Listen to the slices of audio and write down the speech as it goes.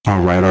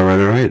All right.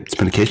 It's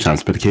medication time.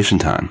 It's medication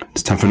time.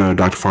 It's time for another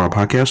Dr. Farga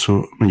podcast.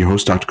 So I'm your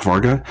host, Dr.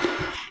 Farga.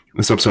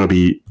 This episode I'll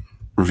be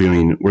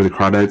reviewing Where the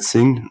Crawdads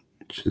Sing,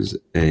 which is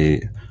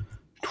a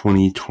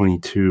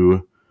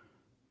 2022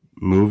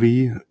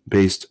 movie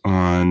based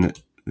on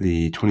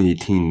the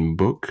 2018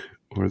 book,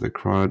 Where the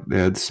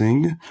Crawdads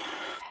Sing.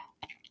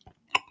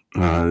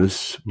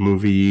 This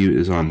movie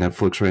is on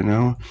Netflix right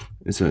now.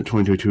 It's a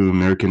 2022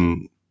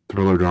 American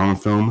thriller drama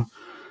film.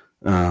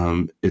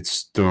 It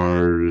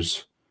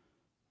stars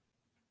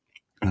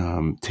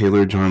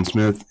Taylor John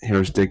Smith,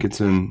 Harris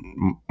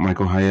Dickinson,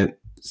 Michael Hyatt,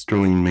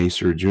 Sterling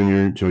Macer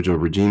Jr., Jojo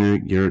Regina,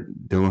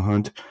 Garrett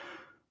Dillahunt,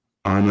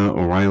 Anna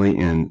O'Reilly,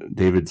 and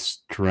David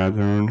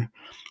Strathairn.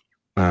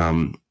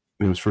 It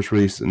was first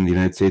released in the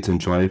United States on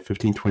July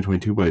 15,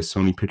 2022 by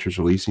Sony Pictures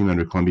Releasing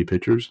under Columbia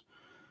Pictures.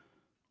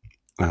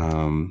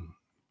 So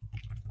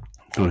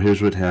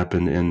here's what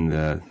happened in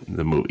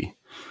the movie.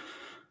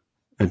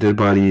 A dead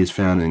body is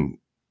found and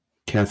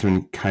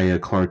Catherine Kaya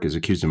Clark is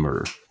accused of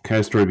murder.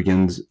 Kaya's story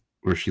begins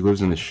where she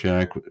lives in a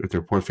shack with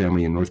her poor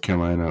family in North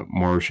Carolina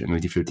Marsh in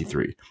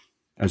 1953.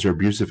 As her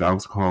abusive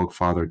alcoholic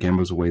father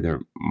gambles away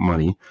their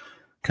money,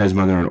 Kaya's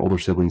mother and older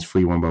siblings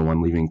flee one by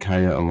one, leaving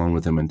Kaya alone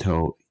with him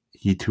until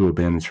he too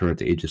abandons her at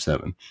the age of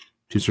 7.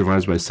 She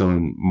survives by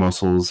selling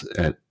mussels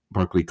at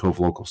Barkley Cove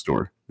local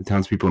store. The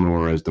townspeople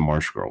know her as the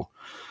Marsh Girl.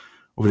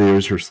 Over the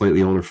years, her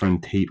slightly older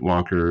friend Tate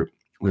Walker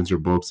lends her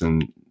books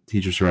and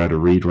teaches her how to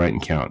read, write,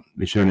 and count.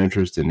 They share an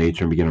interest in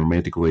nature and begin a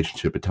romantic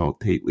relationship until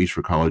Tate leaves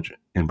for college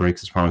and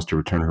breaks his promise to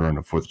return her on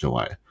the 4th of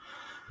July.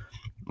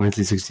 In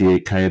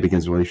 1968, Kaya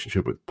begins a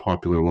relationship with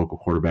popular local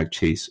quarterback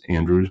Chase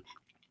Andrews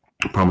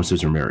and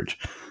promises her marriage.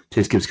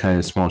 Chase gives Kaya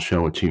a small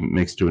shell which he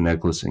makes into a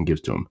necklace and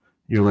gives to him.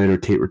 A year later,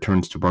 Tate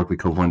returns to Barkley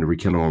Cove 1 to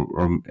rekindle a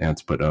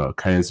romance, but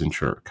Kaya isn't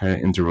sure. Kaya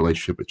ends a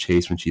relationship with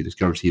Chase when she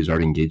discovers he is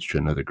already engaged to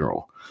another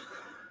girl.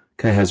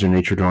 Kaya has her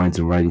nature drawings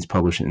and writings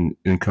published, and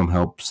income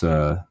helps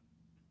her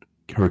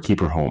keep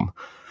her home.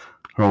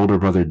 Her older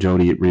brother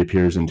Jody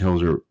reappears and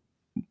tells her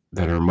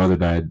that her mother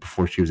died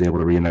before she was able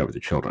to reunite with the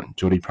children.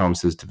 Jody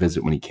promises to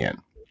visit when he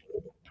can.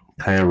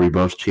 Kaya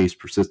rebuffs Chase's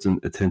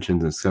persistent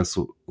attentions and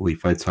successfully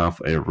fights off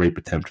a rape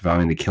attempt,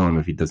 vowing to kill him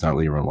if he does not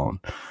leave her alone.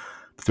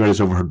 The threat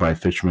is overheard by a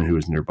fisherman who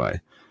is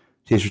nearby.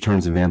 Chase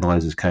returns and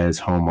vandalizes Kaya's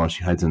home while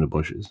she hides in the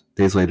bushes.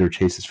 Days later,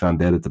 Chase is found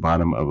dead at the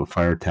bottom of a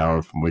fire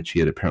tower from which he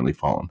had apparently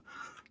fallen.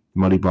 The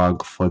muddy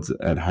bog floods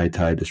at high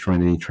tide,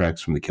 destroying any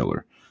tracks from the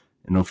killer,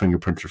 and no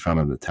fingerprints are found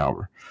on the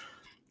tower.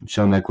 The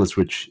shell necklace,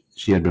 which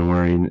she had been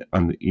wearing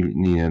on the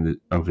evening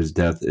of his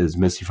death, is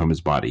missing from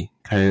his body.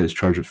 Kaya is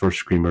charged with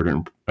first-degree murder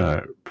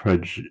and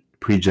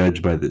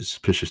prejudged by the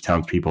suspicious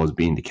townspeople as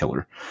being the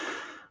killer.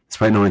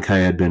 Despite knowing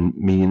Kaya had been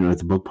meeting with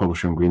the book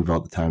publisher in Greenville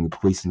at the time, the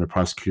police and the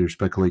prosecutor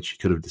speculate she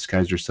could have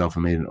disguised herself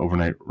and made an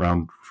overnight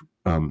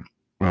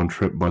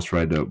round-trip bus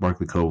ride to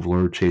Barkley Cove,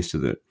 lured Chase to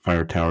the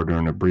fire tower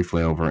during a brief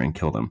layover, and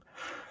killed him.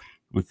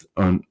 With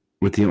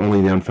the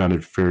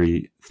unfounded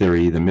theory,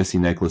 the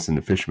missing necklace, and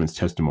the fisherman's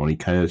testimony,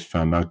 Kaya is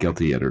found not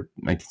guilty at her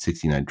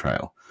 1969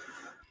 trial.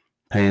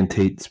 Kaya and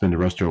Tate spend the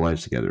rest of their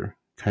lives together.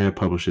 Kaya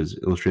publishes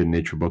illustrated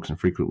nature books and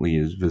frequently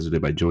is visited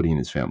by Jody and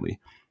his family.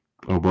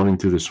 While boating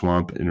through the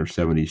swamp in her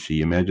 70s,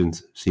 she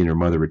imagines seeing her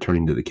mother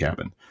returning to the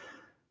cabin.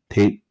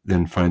 Tate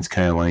then finds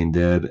Kaya lying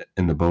dead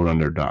in the boat on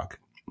their dock.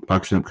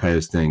 Boxing up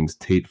Kaya's things,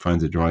 Tate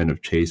finds a drawing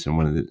of Chase in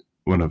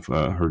one of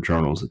her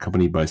journals,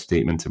 accompanied by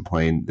statements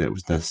implying that it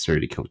was necessary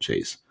to kill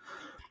Chase,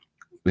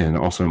 and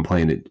also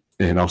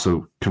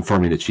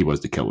confirming that she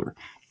was the killer.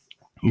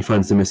 He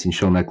finds the missing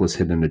shell necklace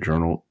hidden in the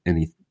journal,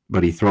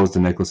 but he throws the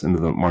necklace into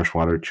the marsh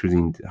water,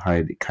 choosing to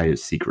hide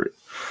Kaya's secret.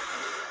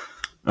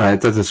 I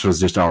thought this was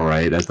just all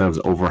right. I thought it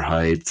was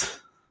overhyped.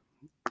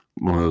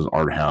 One of those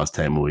art house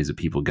type movies that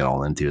people get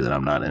all into that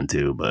I'm not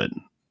into, but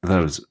I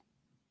thought it was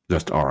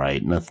just all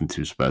right. Nothing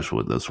too special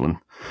with this one,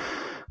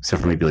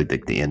 except for maybe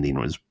like the ending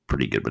was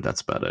pretty good, but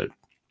that's about it.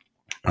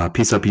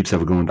 Peace out, peeps.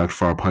 Have a good one. Dr.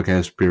 Farga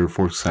Podcast, Beer,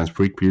 Force, Science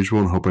Freak, per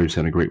usual, and hope everyone's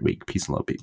had a great week. Peace and love, peeps.